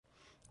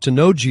To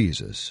know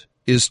Jesus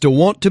is to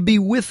want to be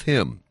with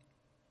Him.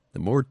 The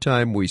more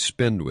time we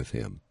spend with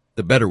Him,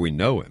 the better we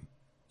know Him.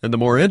 And the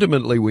more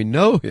intimately we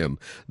know Him,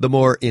 the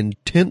more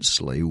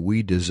intensely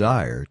we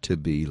desire to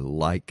be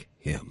like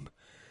Him.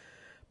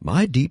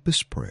 My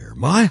deepest prayer,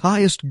 my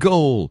highest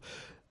goal,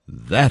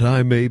 that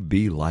I may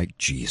be like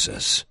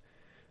Jesus.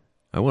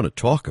 I want to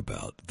talk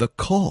about the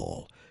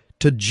call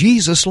to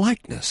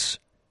Jesus-likeness.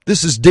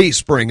 This is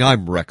Dayspring.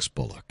 I'm Rex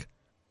Bullock.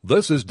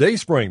 This is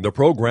Dayspring, the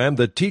program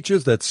that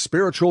teaches that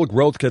spiritual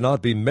growth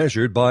cannot be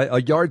measured by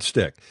a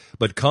yardstick,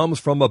 but comes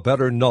from a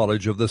better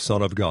knowledge of the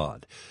Son of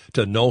God.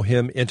 To know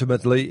Him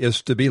intimately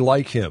is to be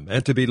like Him,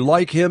 and to be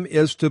like Him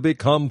is to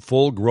become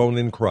full-grown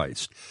in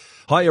Christ.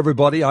 Hi,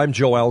 everybody. I'm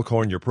Joe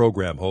Alcorn, your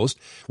program host.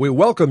 We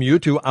welcome you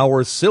to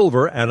our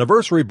Silver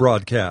Anniversary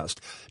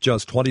broadcast.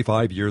 Just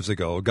 25 years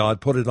ago,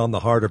 God put it on the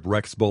heart of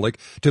Rex Bullock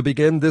to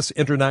begin this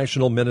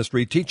international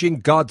ministry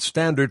teaching God's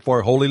standard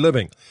for holy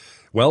living.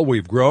 Well,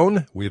 we've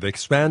grown, we've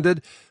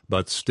expanded,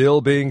 but still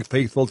being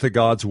faithful to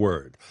God's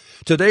Word.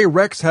 Today,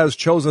 Rex has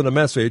chosen a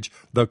message,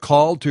 the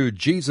call to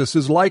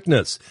Jesus'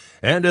 likeness.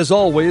 And as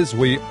always,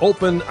 we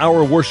open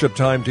our worship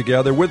time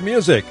together with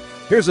music.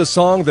 Here's a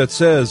song that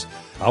says,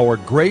 Our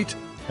Great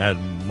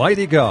and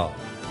Mighty God.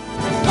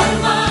 What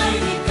a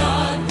mighty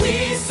God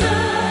we serve.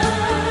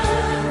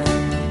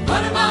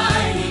 What a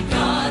mighty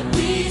God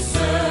we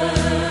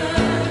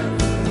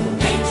serve.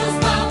 Angels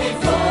bow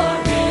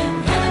before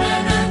Him, heaven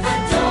and earth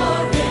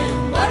adore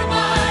Him. What a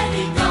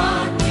mighty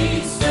God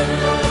we serve.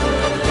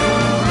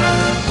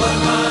 What a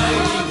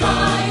mighty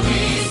God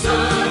we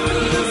serve.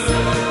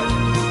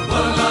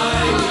 What a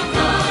mighty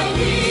God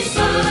we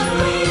serve.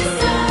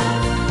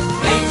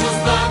 Angels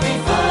bow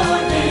before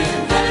Him,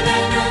 heaven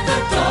and earth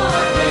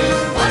adore Him.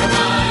 What a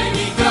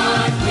mighty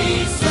God we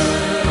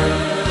serve.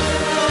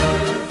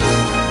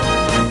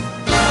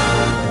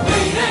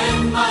 Great and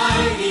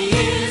mighty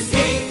is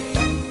He.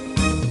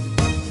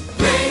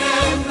 Great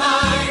and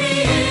mighty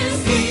is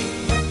He.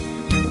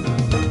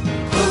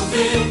 Clothed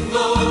in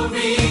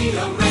glory,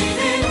 arrayed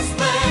in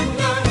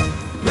splendor.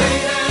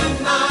 Great and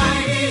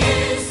mighty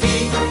is He.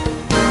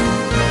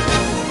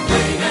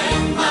 Great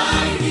and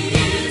mighty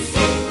is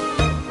He.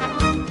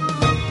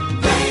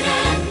 Great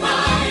and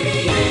mighty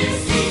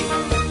is He.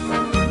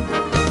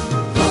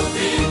 Clothed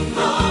in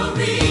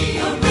glory,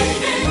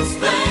 arrayed in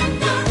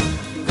splendor.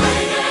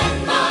 Great and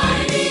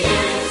mighty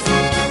is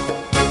He.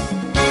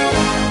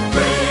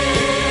 Great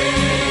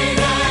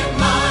and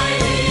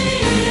mighty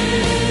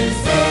is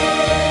He.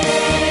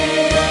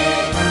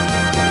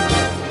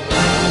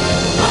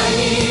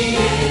 Mighty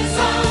is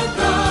our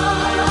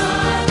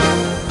God.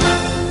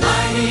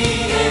 Mighty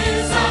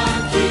is our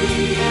King.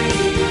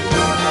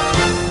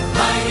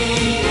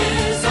 Mighty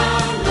is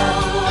our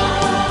Lord,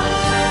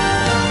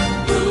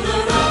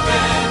 ruler of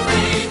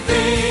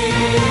everything.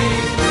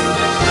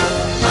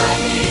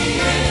 Mighty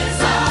is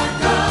our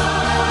God.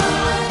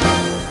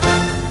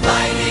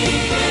 Mighty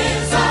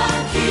is our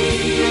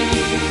King.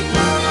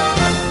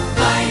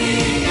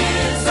 Mighty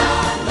is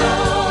our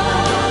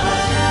Lord,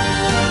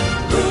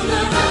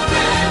 ruler of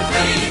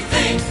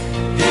everything.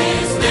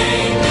 His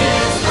name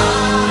is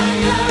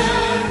higher,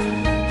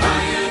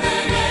 higher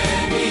than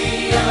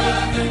any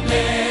other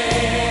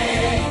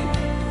name.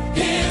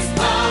 His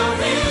power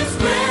is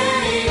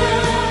greater,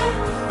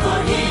 for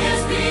He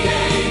has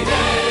created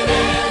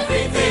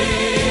everything.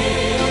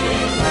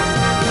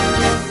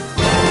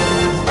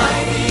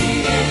 Mighty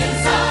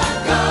is our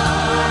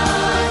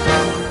God.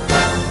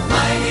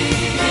 Mighty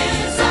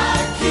is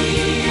our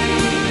King.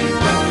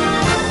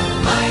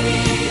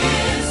 Mighty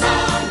is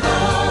our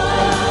Lord,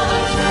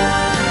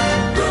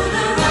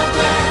 ruler of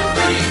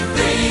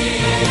everything.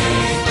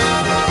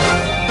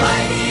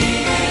 Mighty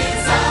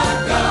is our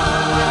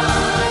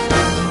God.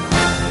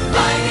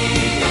 Mighty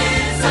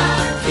is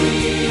our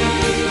King.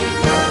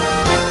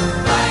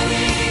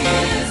 Mighty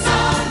is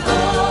our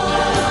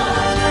Lord,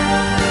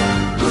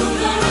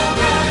 ruler of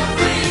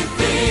everything.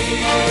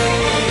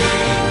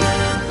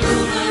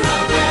 Ruler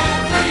of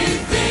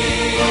everything.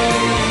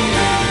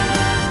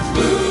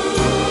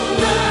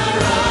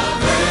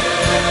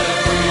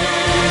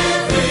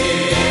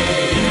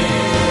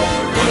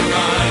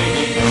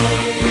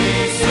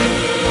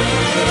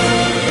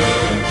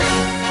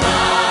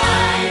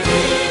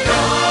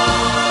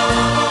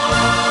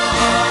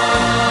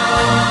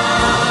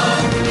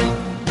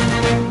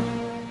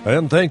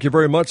 And thank you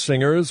very much,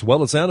 singers.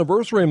 Well, it's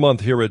anniversary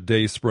month here at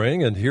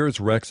Dayspring, and here's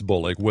Rex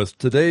Bullock with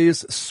today's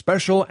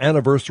special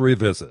anniversary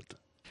visit.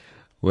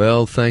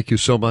 Well, thank you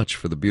so much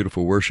for the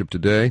beautiful worship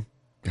today.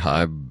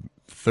 I'm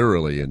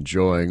thoroughly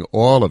enjoying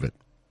all of it.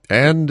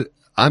 And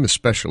I'm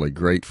especially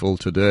grateful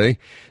today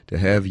to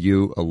have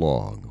you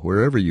along,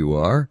 wherever you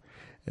are,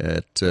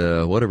 at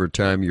whatever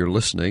time you're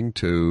listening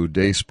to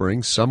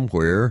Dayspring,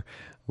 somewhere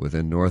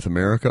within North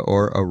America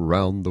or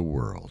around the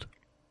world.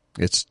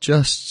 It's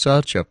just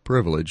such a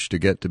privilege to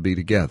get to be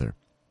together.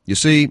 You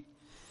see,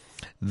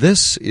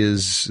 this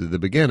is the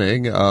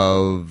beginning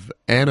of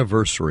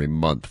anniversary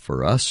month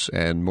for us,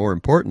 and more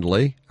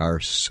importantly,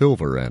 our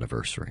silver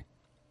anniversary.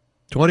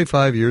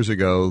 25 years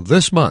ago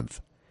this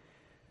month,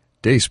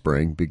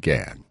 Dayspring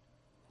began.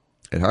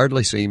 It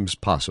hardly seems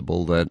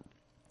possible that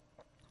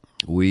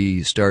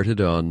we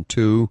started on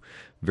 2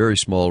 very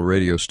small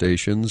radio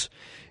stations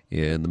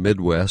in the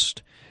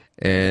Midwest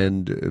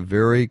and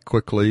very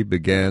quickly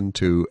began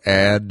to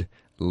add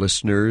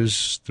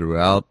listeners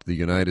throughout the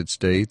United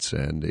States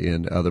and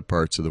in other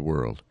parts of the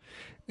world.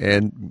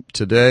 And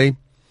today,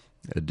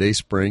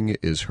 Dayspring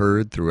is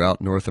heard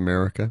throughout North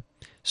America,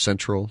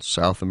 Central,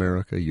 South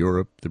America,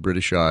 Europe, the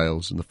British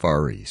Isles, and the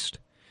Far East.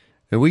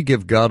 And we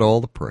give God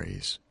all the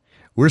praise.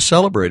 We're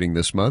celebrating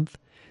this month.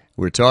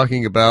 We're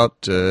talking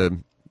about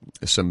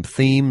some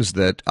themes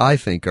that I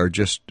think are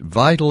just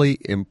vitally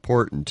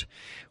important,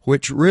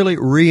 which really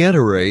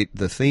reiterate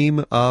the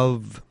theme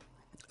of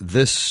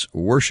this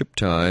worship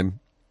time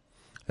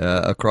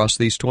across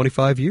these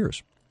 25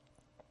 years.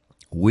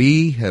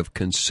 We have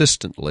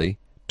consistently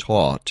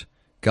taught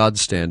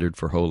God's standard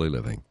for holy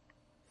living.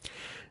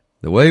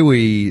 The way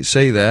we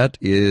say that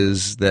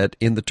is that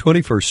in the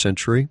 21st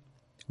century,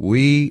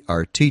 we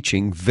are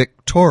teaching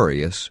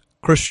victorious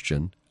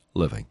Christian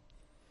living.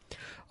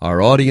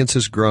 Our audience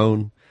has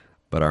grown,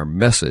 but our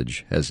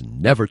message has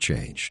never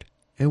changed,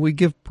 and we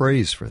give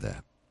praise for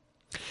that.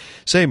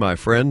 Say, my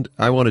friend,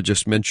 I want to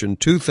just mention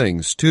 2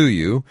 things to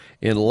you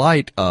in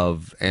light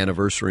of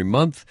Anniversary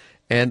Month,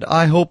 and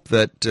I hope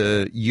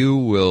that you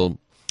will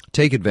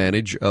take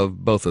advantage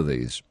of both of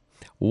these.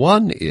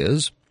 One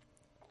is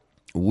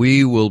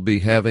we will be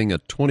having a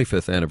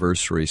 25th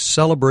anniversary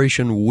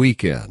celebration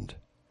weekend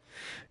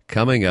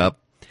coming up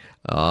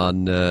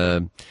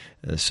on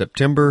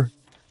September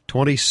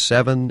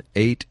 27,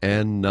 8,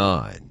 and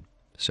 9.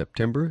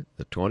 September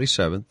the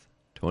 27th,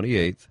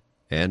 28th,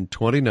 and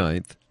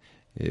 29th.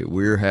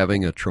 We're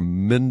having a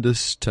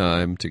tremendous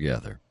time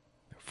together.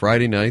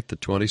 Friday night, the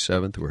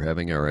 27th, we're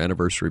having our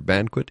anniversary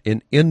banquet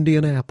in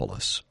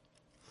Indianapolis.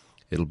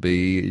 It'll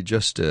be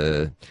just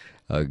a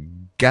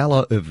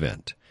gala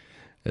event.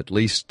 At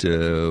least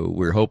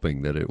we're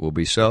hoping that it will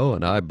be so,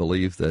 and I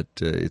believe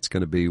that it's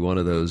going to be one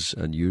of those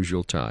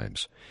unusual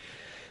times.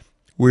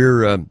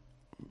 We're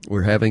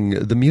having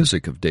the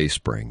music of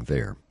Dayspring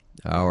there.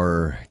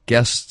 Our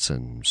guests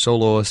and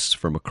soloists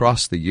from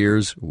across the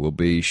years will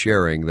be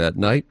sharing that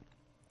night.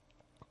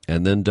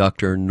 And then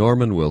Dr.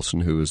 Norman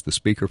Wilson, who is the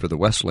speaker for the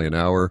Wesleyan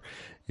Hour,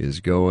 is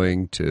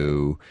going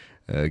to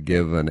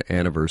give an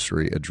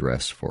anniversary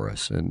address for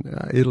us. And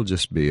it'll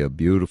just be a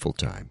beautiful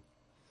time.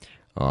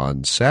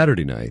 On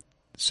Saturday night,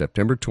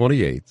 September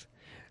 28th,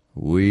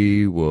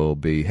 we will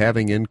be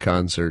having in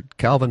concert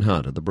Calvin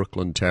Hunt of the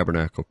Brooklyn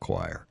Tabernacle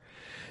Choir.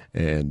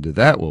 And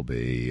that will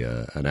be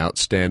an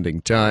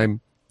outstanding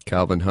time.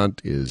 Calvin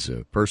Hunt is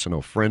a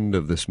personal friend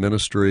of this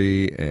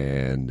ministry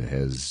and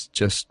has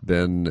just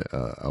been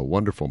a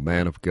wonderful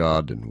man of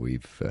God, and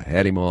we've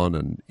had him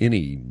on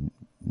any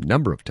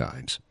number of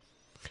times.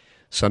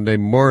 Sunday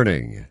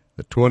morning,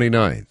 the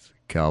 29th,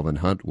 Calvin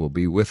Hunt will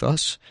be with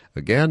us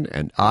again,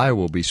 and I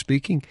will be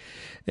speaking.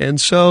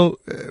 And so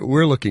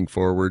we're looking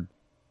forward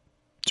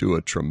to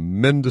a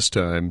tremendous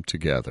time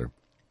together.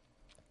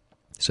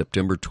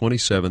 September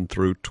 27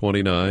 through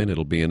 29,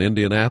 it'll be in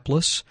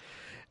Indianapolis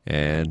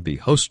and be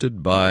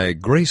hosted by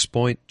Grace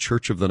Point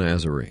Church of the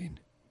Nazarene.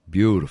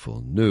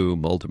 Beautiful, new,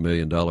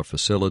 multi-million-dollar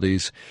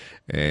facilities,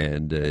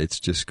 and it's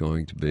just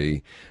going to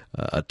be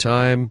a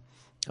time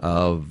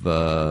of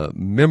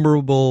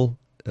memorable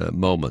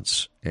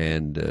moments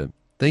and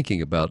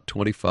thinking about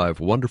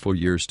 25 wonderful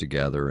years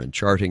together and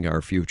charting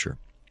our future.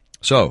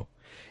 So,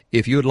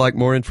 if you would like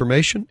more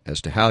information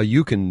as to how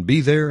you can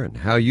be there and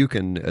how you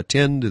can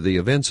attend the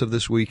events of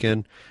this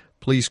weekend,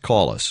 please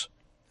call us,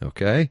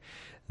 okay?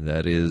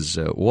 That is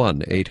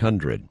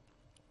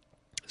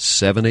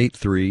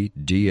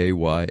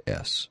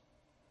 1-800-783-DAYS.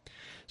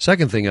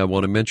 Second thing I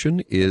want to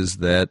mention is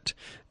that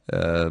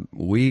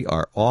we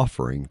are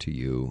offering to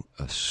you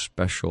a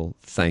special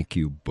thank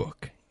you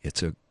book.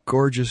 It's a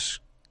gorgeous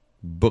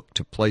book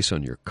to place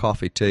on your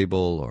coffee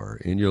table or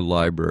in your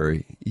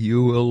library.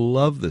 You will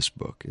love this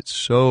book. It's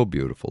so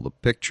beautiful, the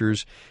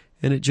pictures,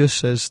 and it just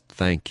says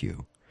thank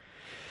you.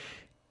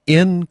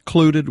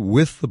 Included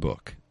with the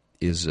book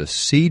is a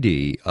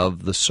CD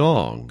of the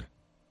song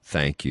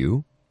Thank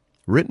You,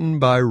 written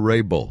by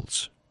Ray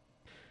Boltz.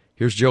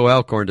 Here's Joe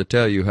Alcorn to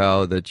tell you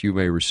how that you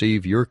may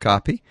receive your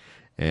copy,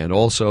 and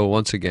also,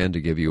 once again,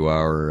 to give you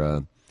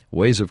our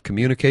ways of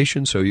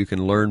communication so you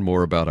can learn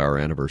more about our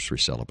anniversary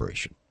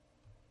celebration.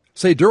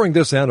 Say, during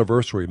this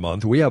anniversary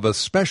month, we have a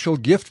special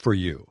gift for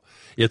you.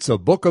 It's a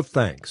book of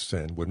thanks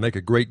and would make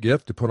a great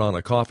gift to put on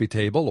a coffee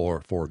table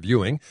or for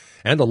viewing.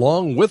 And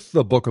along with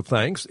the book of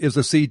thanks is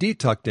a CD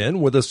tucked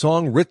in with a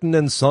song written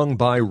and sung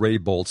by Ray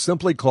Boltz,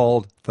 simply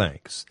called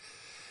Thanks.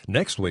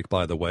 Next week,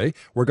 by the way,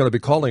 we're going to be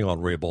calling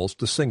on Ray Boltz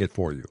to sing it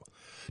for you.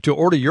 To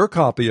order your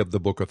copy of the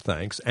Book of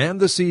Thanks and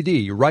the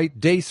CD, write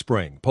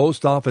Dayspring,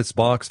 Post Office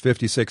Box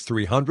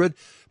 56300,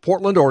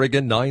 Portland,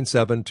 Oregon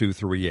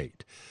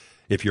 97238.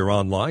 If you're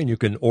online, you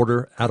can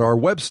order at our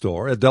web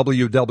store at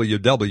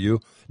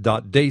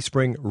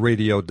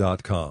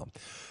www.dayspringradio.com.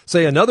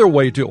 Say, another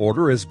way to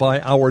order is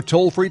by our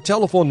toll-free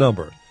telephone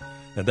number,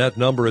 and that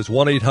number is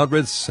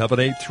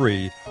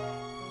 1-800-783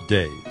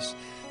 days.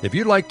 If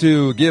you'd like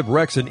to give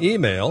Rex an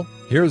email,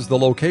 here's the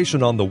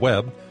location on the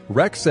web,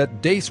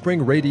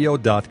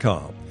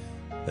 rex@dayspringradio.com.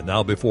 And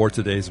now, before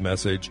today's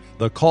message,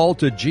 the call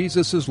to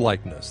Jesus'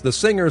 likeness. The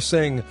singers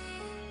sing,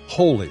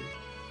 Holy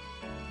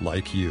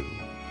Like You.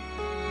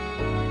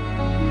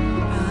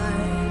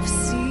 I've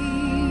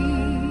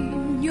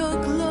seen your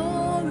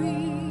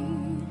glory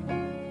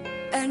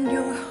and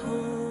your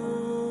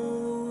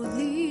holiness.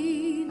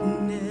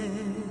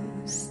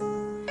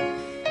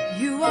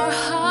 You are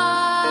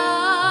high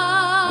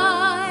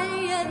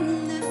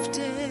and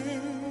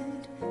lifted.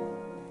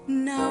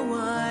 Now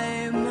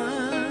I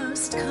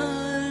must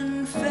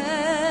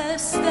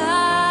confess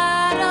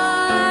that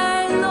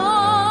I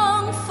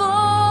long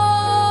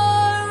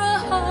for a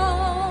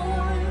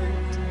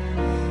heart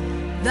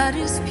that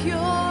is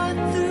pure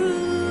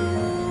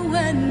through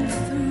and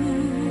through.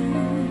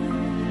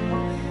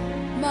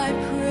 My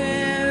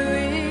prayer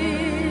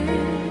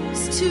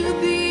is to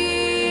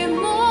be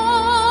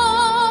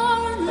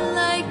more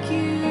like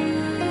you.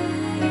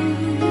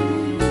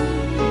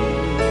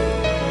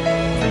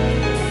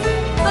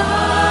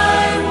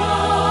 I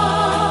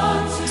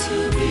want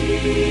to be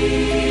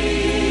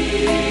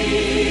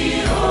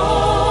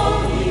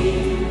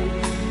holy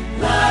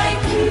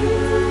like you.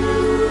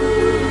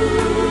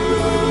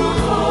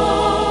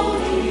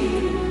 Holy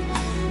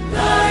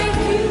like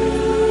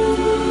you.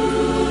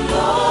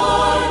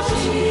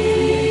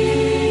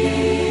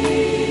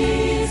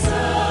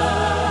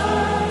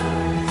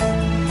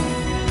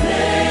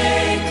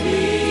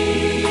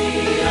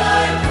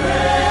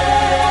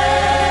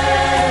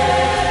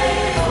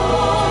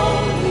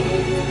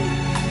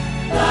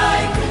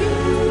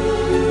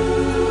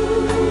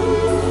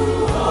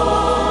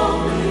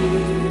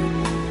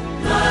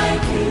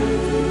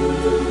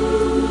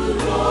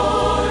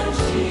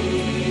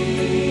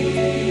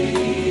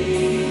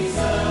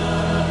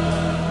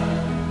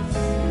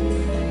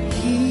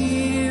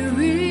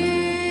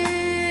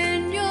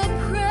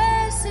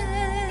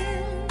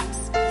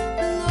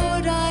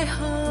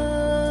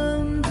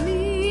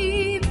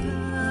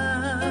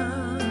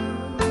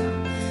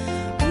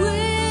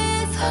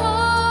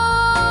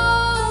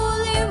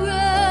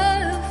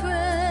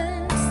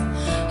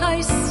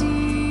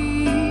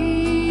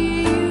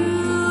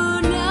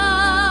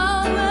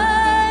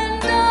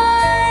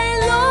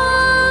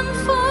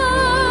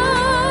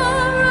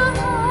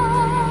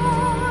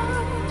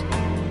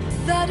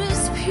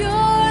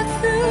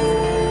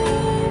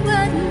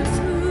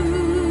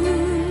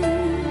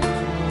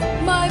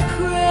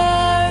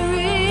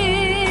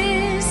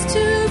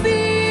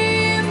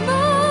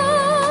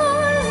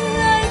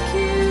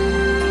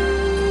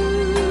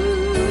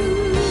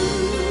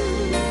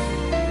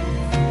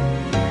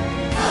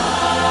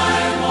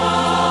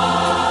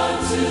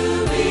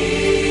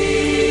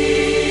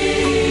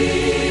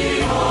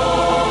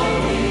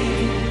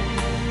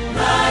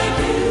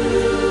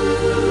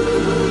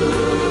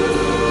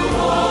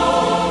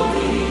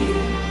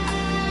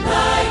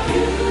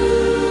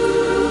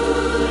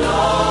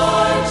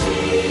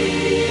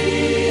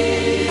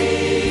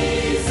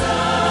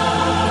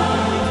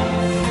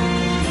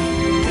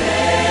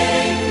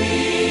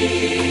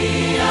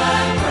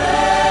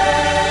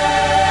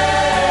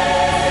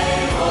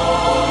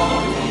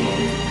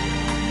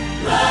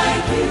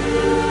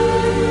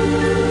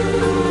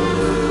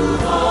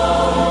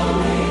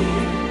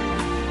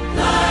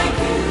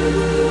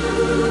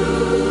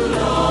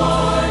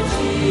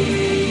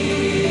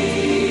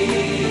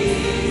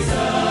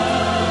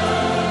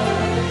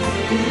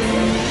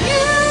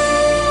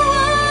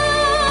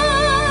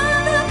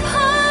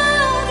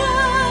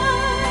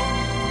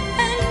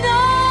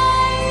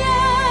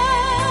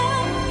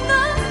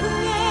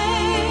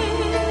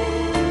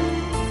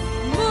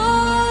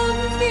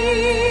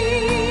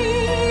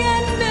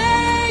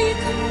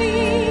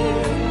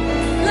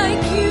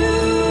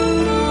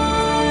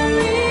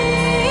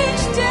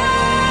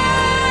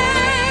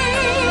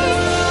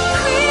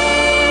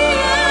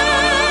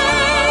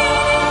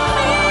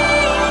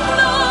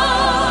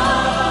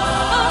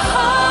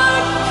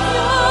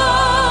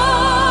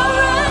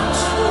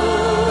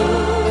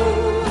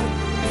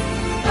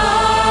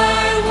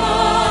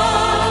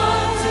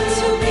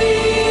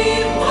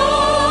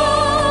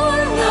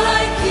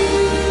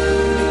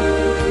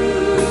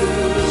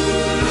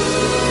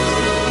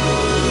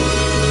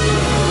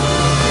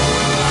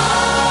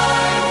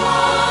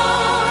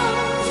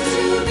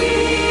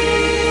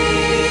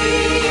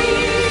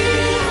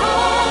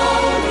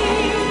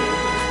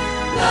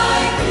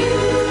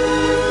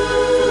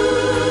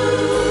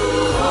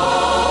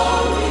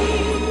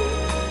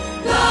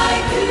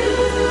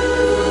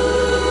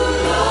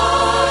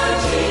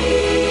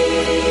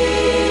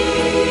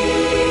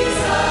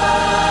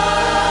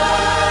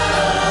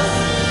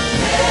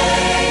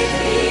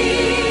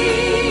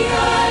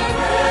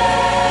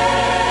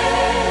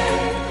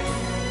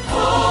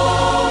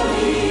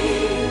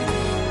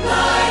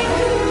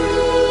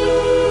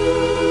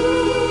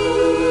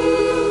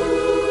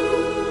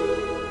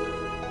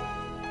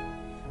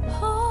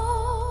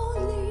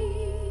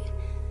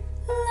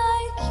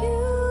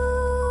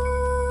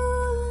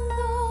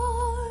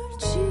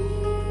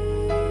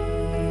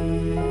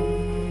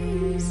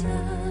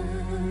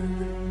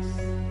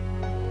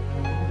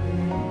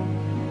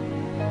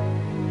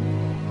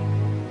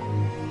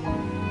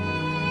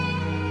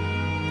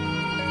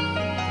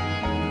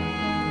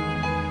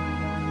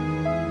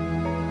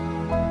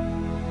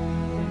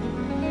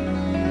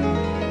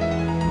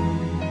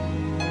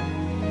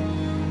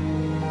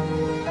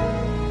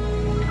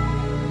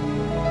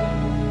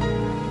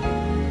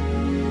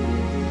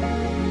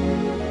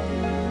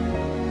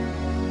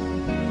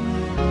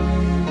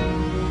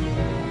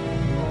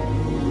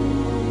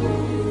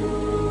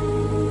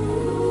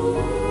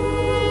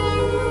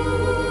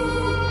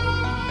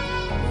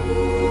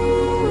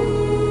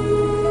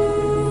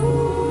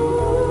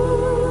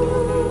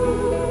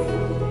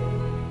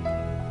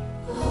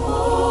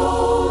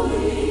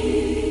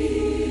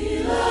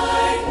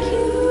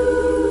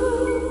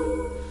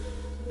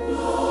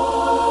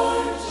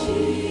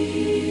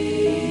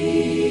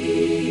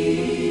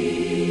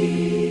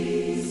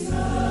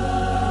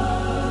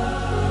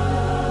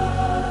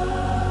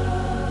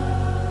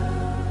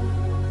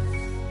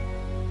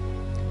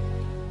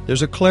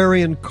 There's a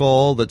clarion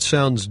call that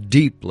sounds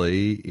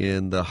deeply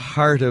in the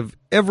heart of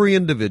every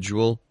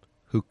individual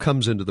who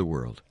comes into the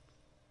world.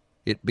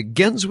 It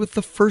begins with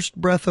the first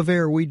breath of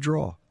air we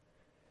draw.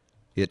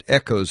 It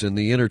echoes in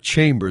the inner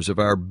chambers of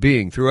our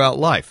being throughout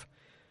life.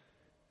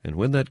 And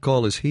when that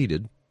call is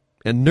heeded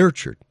and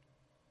nurtured,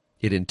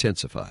 it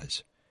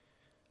intensifies.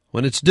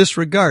 When it's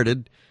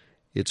disregarded,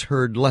 it's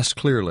heard less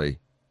clearly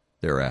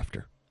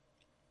thereafter.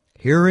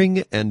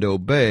 Hearing and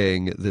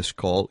obeying this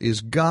call is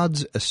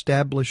God's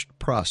established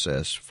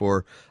process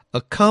for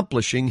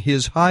accomplishing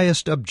His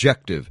highest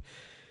objective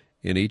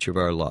in each of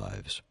our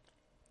lives.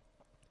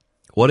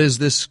 What is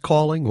this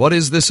calling? What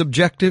is this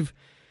objective?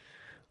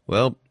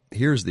 Well,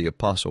 here's the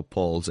Apostle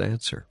Paul's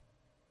answer.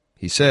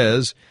 He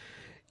says,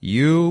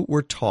 "You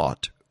were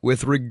taught,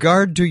 with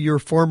regard to your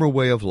former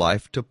way of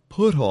life, to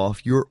put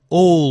off your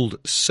old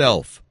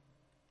self,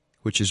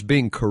 which is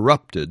being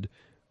corrupted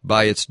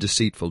by its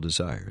deceitful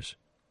desires,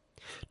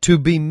 to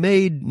be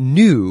made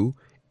new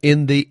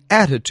in the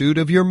attitude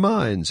of your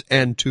minds,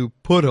 and to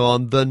put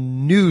on the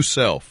new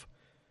self,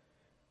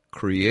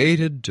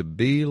 created to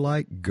be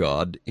like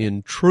God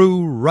in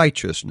true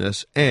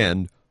righteousness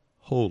and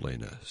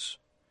holiness."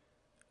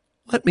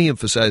 Let me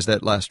emphasize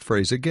that last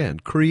phrase again.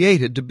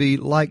 Created to be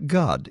like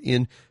God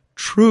in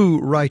true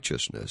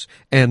righteousness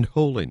and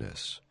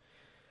holiness.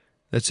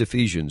 That's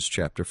Ephesians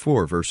chapter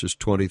 4, verses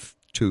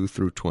 22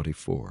 through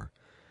 24.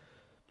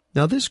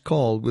 Now this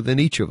call within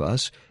each of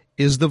us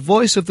is the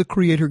voice of the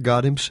Creator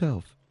God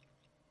Himself.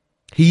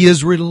 He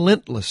is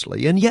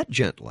relentlessly and yet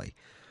gently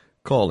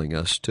calling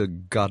us to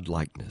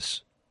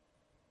godlikeness.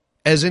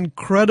 As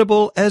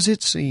incredible as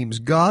it seems,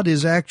 God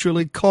is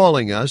actually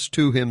calling us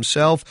to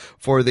Himself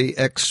for the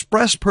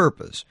express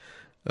purpose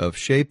of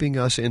shaping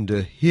us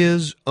into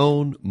His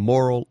own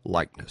moral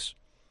likeness,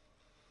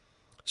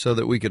 so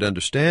that we could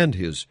understand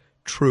His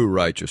true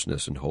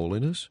righteousness and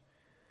holiness.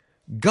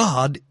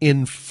 God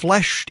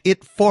enfleshed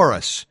it for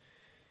us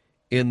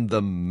in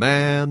the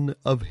man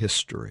of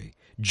history,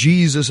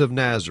 Jesus of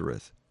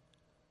Nazareth.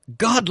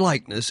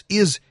 Godlikeness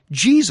is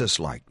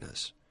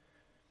Jesus-likeness.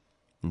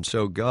 And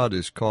so God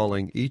is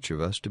calling each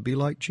of us to be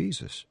like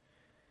Jesus,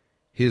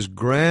 His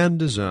grand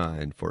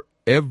design for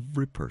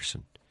every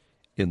person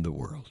in the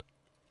world.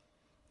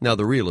 Now,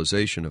 the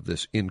realization of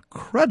this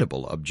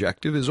incredible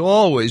objective is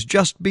always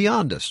just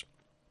beyond us.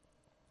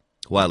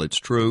 While it's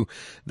true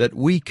that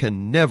we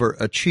can never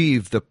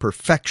achieve the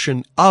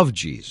perfection of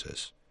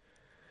Jesus,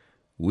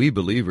 we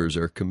believers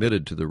are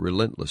committed to the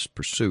relentless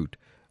pursuit,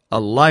 a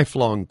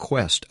lifelong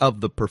quest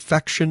of the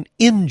perfection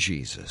in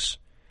Jesus.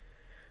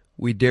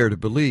 We dare to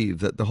believe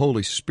that the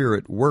Holy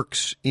Spirit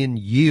works in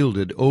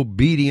yielded,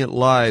 obedient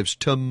lives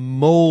to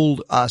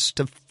mold us,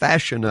 to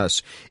fashion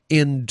us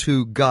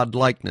into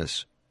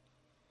God-likeness.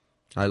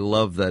 I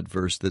love that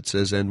verse that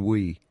says, "And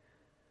we,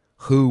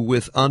 who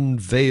with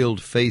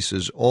unveiled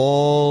faces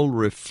all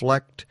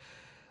reflect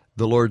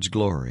the Lord's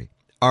glory,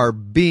 are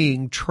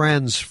being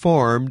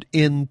transformed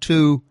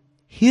into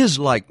His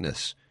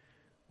likeness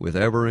with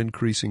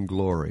ever-increasing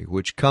glory,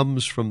 which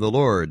comes from the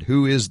Lord,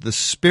 who is the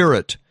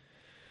Spirit."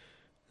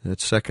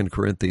 That's 2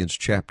 Corinthians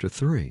chapter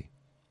 3.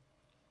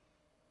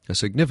 A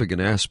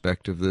significant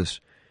aspect of this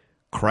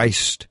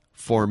Christ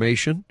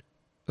formation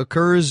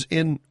occurs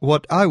in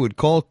what I would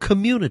call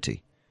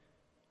community.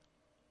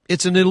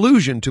 It's an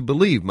illusion to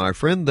believe, my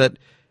friend, that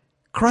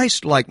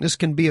Christ-likeness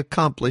can be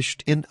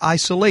accomplished in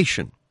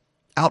isolation,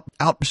 out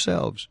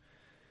ourselves.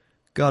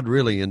 God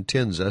really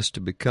intends us to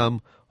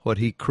become what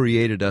He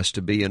created us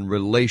to be in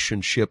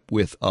relationship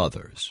with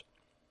others.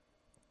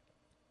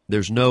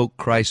 There's no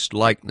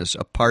Christ-likeness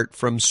apart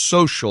from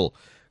social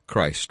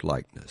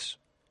Christ-likeness.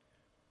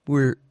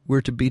 We're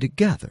to be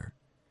together.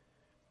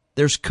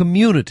 There's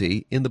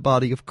community in the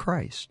body of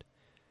Christ.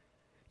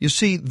 You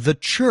see, the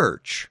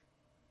church,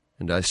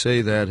 and I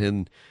say that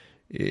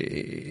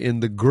in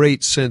the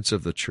great sense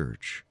of the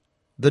church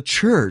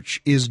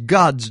is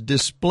God's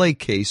display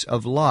case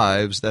of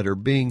lives that are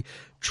being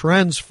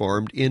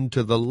transformed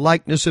into the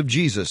likeness of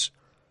Jesus.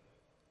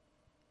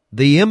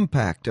 The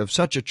impact of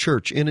such a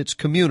church in its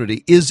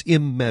community is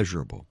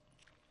immeasurable.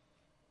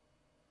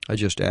 I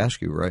just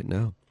ask you right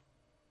now,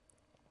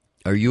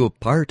 are you a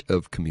part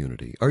of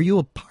community? Are you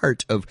a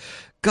part of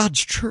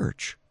God's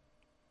church?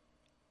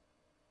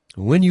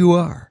 When you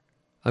are,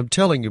 I'm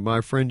telling you,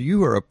 my friend,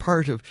 you are a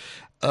part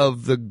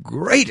of the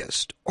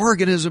greatest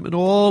organism in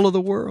all of the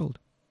world.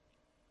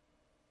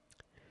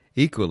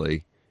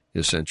 Equally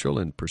essential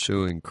in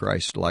pursuing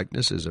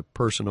Christ-likeness is a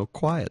personal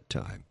quiet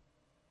time,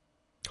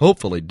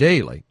 hopefully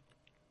daily,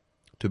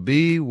 to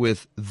be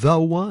with the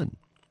one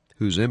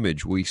whose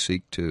image we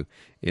seek to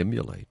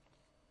emulate.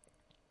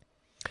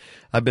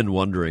 I've been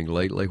wondering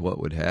lately what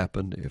would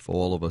happen if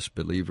all of us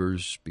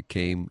believers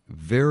became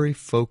very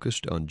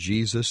focused on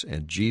Jesus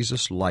and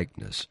Jesus'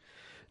 likeness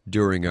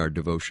during our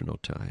devotional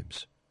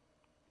times.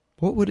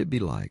 What would it be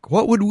like?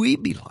 What would we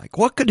be like?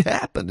 What could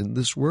happen in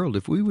this world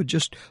if we would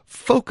just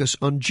focus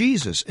on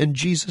Jesus and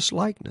Jesus'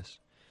 likeness?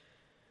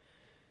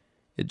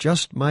 It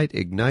just might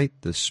ignite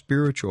the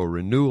spiritual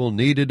renewal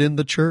needed in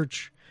the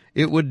church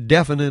It would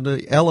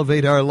definitely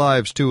elevate our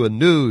lives to a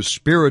new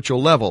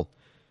spiritual level.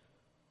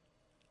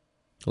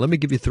 Let me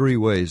give you 3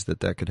 ways that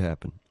could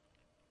happen.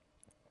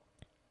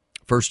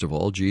 First of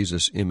all,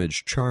 Jesus'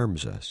 image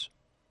charms us.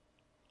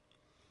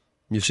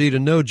 You see, to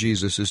know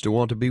Jesus is to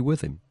want to be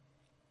with him.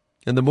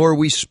 And the more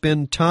we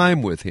spend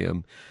time with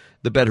him,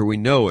 the better we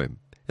know him.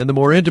 And the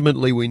more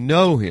intimately we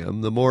know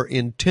him, the more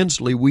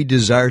intensely we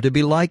desire to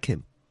be like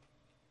him.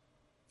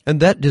 And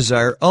that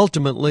desire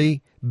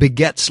ultimately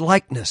begets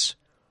likeness.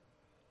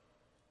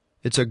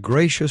 It's a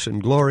gracious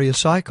and glorious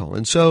cycle.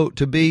 And so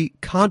to be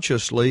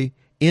consciously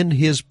in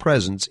his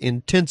presence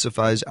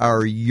intensifies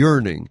our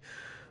yearning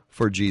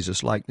for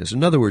Jesus' likeness.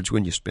 In other words,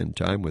 when you spend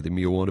time with him,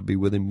 you want to be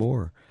with him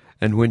more.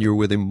 And when you're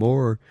with him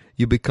more,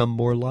 you become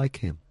more like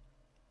him.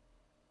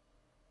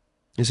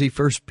 You see,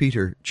 1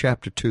 Peter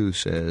chapter 2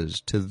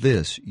 says, "To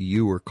this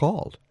you were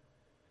called,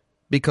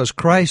 because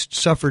Christ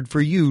suffered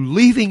for you,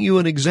 leaving you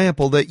an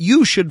example that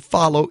you should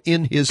follow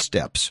in his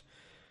steps."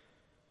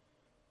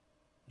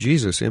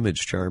 Jesus'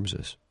 image charms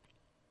us.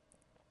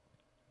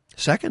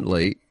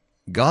 Secondly,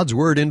 God's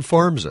Word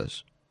informs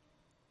us.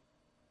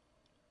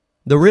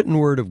 The written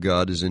Word of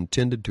God is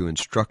intended to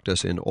instruct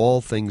us in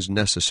all things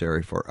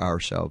necessary for our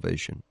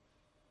salvation.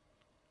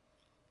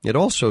 It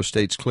also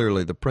states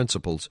clearly the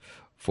principles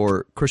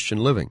for Christian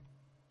living.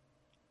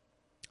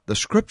 The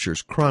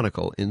Scriptures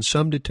chronicle in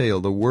some detail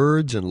the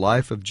words and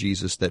life of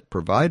Jesus that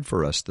provide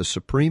for us the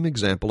supreme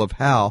example of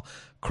how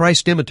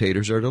Christ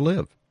imitators are to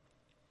live.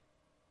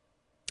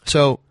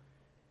 So,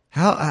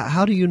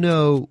 how do you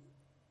know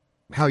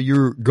how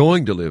you're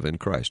going to live in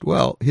Christ?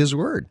 Well, His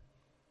Word.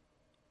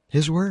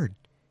 His Word.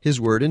 His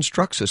Word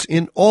instructs us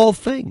in all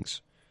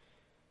things.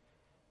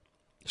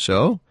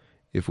 So,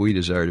 if we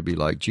desire to be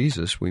like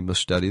Jesus, we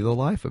must study the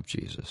life of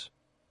Jesus.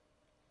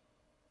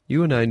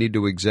 You and I need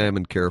to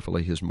examine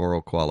carefully his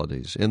moral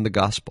qualities in the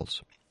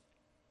Gospels.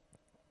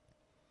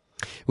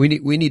 We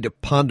need to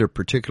ponder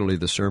particularly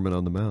the Sermon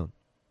on the Mount.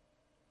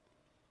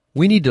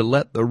 We need to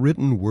let the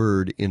written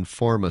Word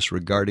inform us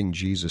regarding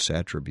Jesus'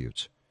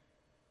 attributes,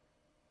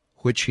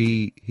 which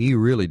he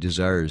really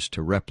desires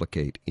to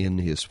replicate in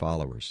his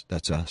followers.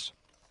 That's us.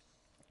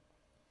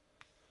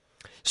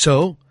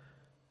 So,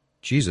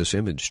 Jesus'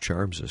 image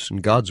charms us,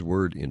 and God's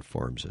Word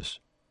informs us.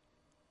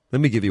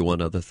 Let me give you one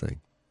other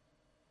thing.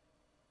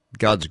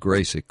 God's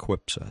grace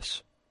equips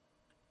us.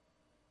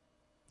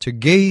 To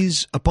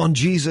gaze upon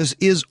Jesus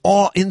is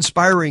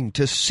awe-inspiring.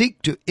 To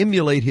seek to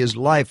emulate his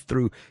life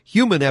through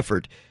human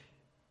effort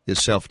is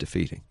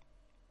self-defeating.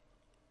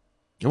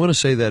 I want to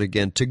say that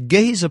again. To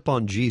gaze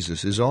upon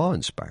Jesus is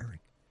awe-inspiring.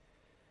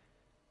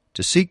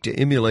 To seek to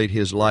emulate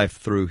his life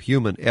through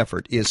human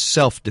effort is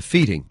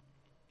self-defeating.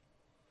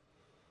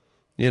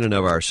 In and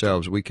of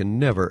ourselves, we can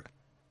never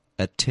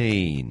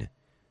attain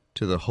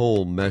to the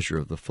whole measure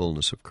of the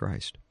fullness of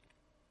Christ.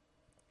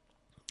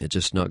 It's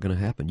just not going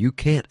to happen. You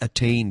can't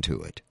attain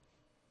to it.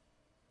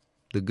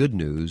 The good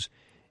news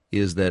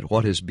is that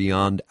what is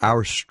beyond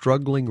our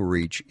struggling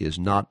reach is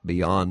not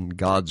beyond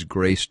God's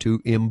grace to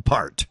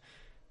impart.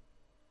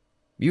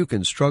 You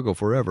can struggle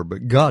forever,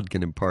 but God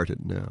can impart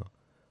it now.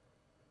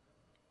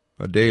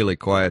 A daily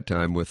quiet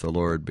time with the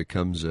Lord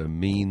becomes a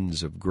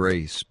means of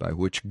grace by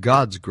which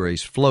God's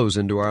grace flows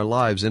into our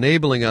lives,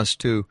 enabling us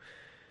to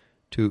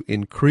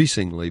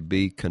increasingly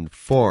be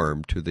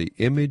conformed to the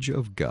image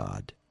of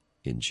God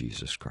in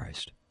Jesus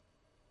Christ.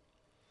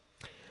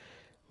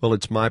 Well,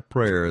 it's my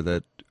prayer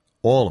that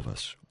all of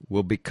us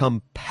will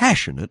become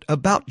passionate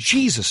about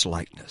Jesus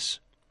likeness.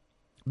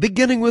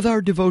 Beginning with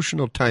our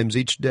devotional times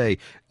each day,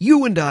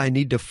 you and I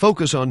need to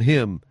focus on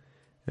him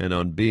and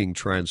on being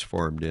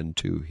transformed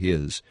into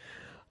his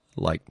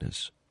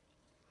likeness.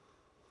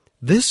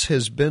 This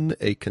has been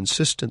a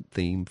consistent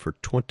theme for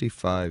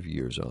 25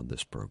 years on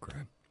this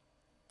program.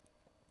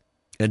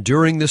 And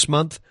during this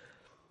month,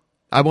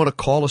 I want to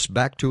call us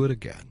back to it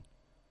again.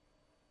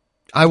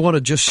 I want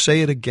to just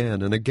say it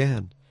again and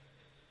again.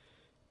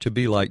 To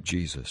be like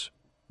Jesus.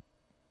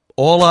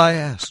 All I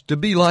ask, to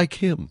be like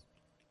him.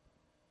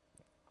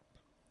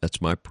 That's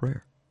my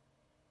prayer.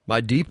 My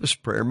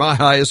deepest prayer, my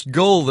highest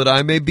goal, that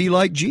I may be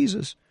like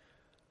Jesus.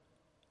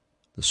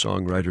 The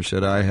songwriter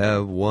said, I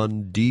have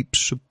one deep,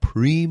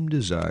 supreme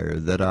desire,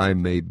 that I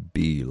may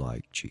be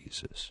like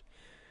Jesus.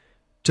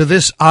 To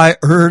this I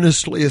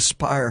earnestly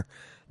aspire,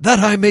 that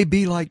I may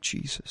be like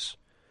Jesus.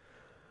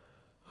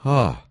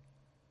 How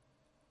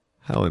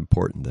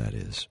important that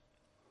is.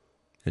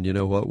 And you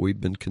know what? We've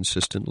been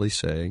consistently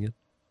saying it,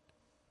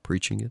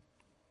 preaching it,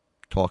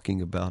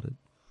 talking about it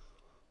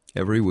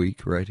every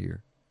week right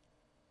here.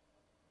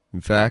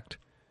 In fact,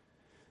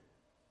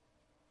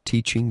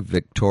 teaching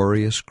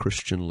victorious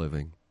Christian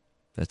living.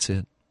 That's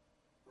it.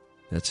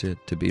 That's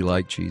it, to be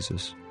like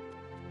Jesus.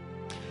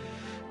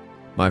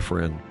 My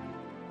friend,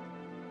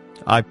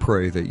 I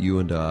pray that you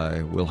and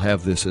I will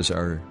have this as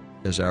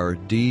our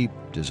deep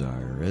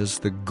desire, as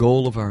the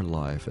goal of our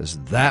life, as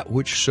that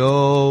which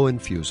so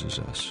infuses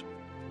us.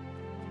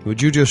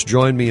 Would you just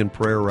join me in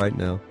prayer right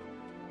now?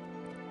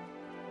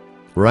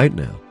 Right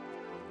now.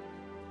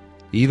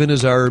 Even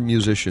as our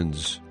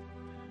musicians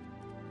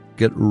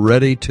get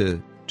ready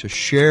to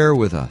share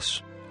with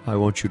us, I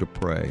want you to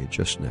pray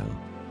just now.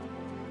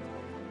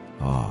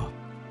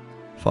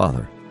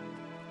 Father,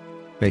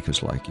 make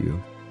us like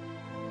you.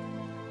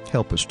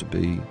 Help us to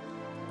be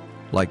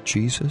like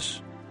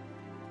Jesus.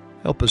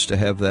 Help us to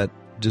have that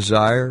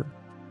desire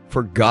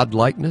for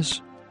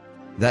godlikeness,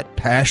 that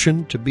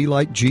passion to be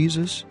like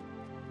Jesus.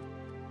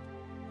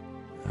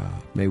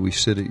 May we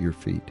sit at your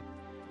feet.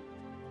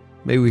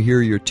 May we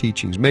hear your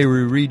teachings. May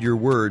we read your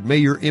word. May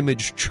your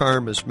image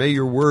charm us. May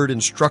your word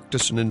instruct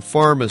us and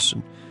inform us.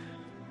 And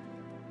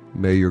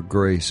may your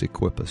grace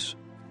equip us.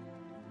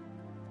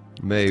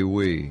 May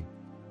we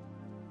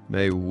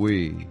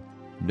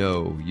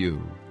know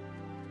you.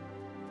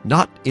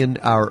 Not in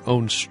our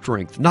own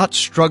strength, not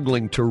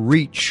struggling to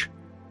reach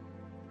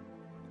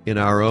in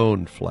our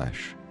own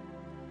flesh,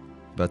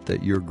 but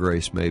that your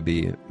grace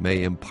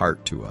may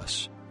impart to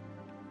us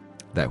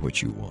that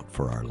which you want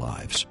for our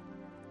lives.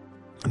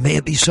 May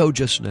it be so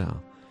just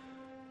now.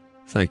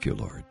 Thank you,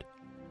 Lord.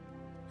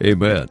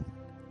 Amen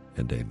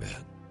and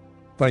amen.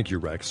 Thank you,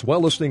 Rex.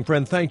 Well, listening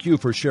friend, thank you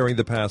for sharing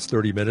the past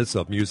 30 minutes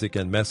of music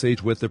and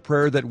message with the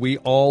prayer that we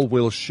all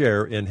will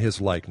share in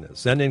his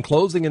likeness. And in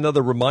closing,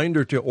 another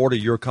reminder to order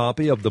your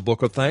copy of the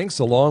Book of Thanks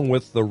along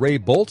with the Ray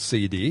Bolt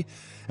CD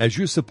as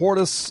you support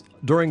us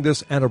during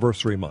this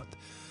anniversary month.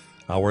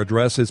 Our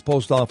address is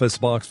Post Office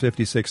Box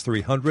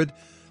 56300,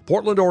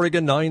 Portland,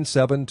 Oregon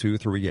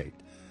 97238.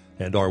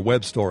 And our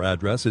web store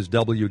address is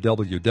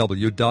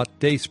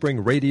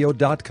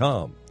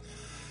www.dayspringradio.com.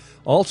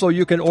 Also,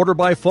 you can order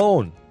by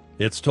phone.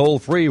 It's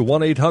toll-free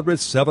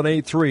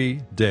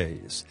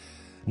 1-800-783-DAYS.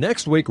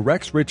 Next week,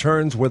 Rex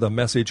returns with a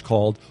message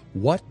called,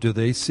 What Do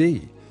They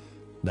See?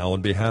 Now,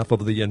 on behalf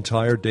of the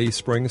entire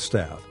Dayspring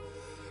staff,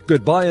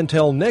 goodbye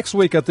until next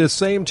week at this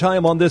same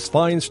time on this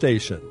fine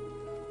station.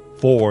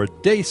 For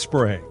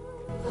Dayspring.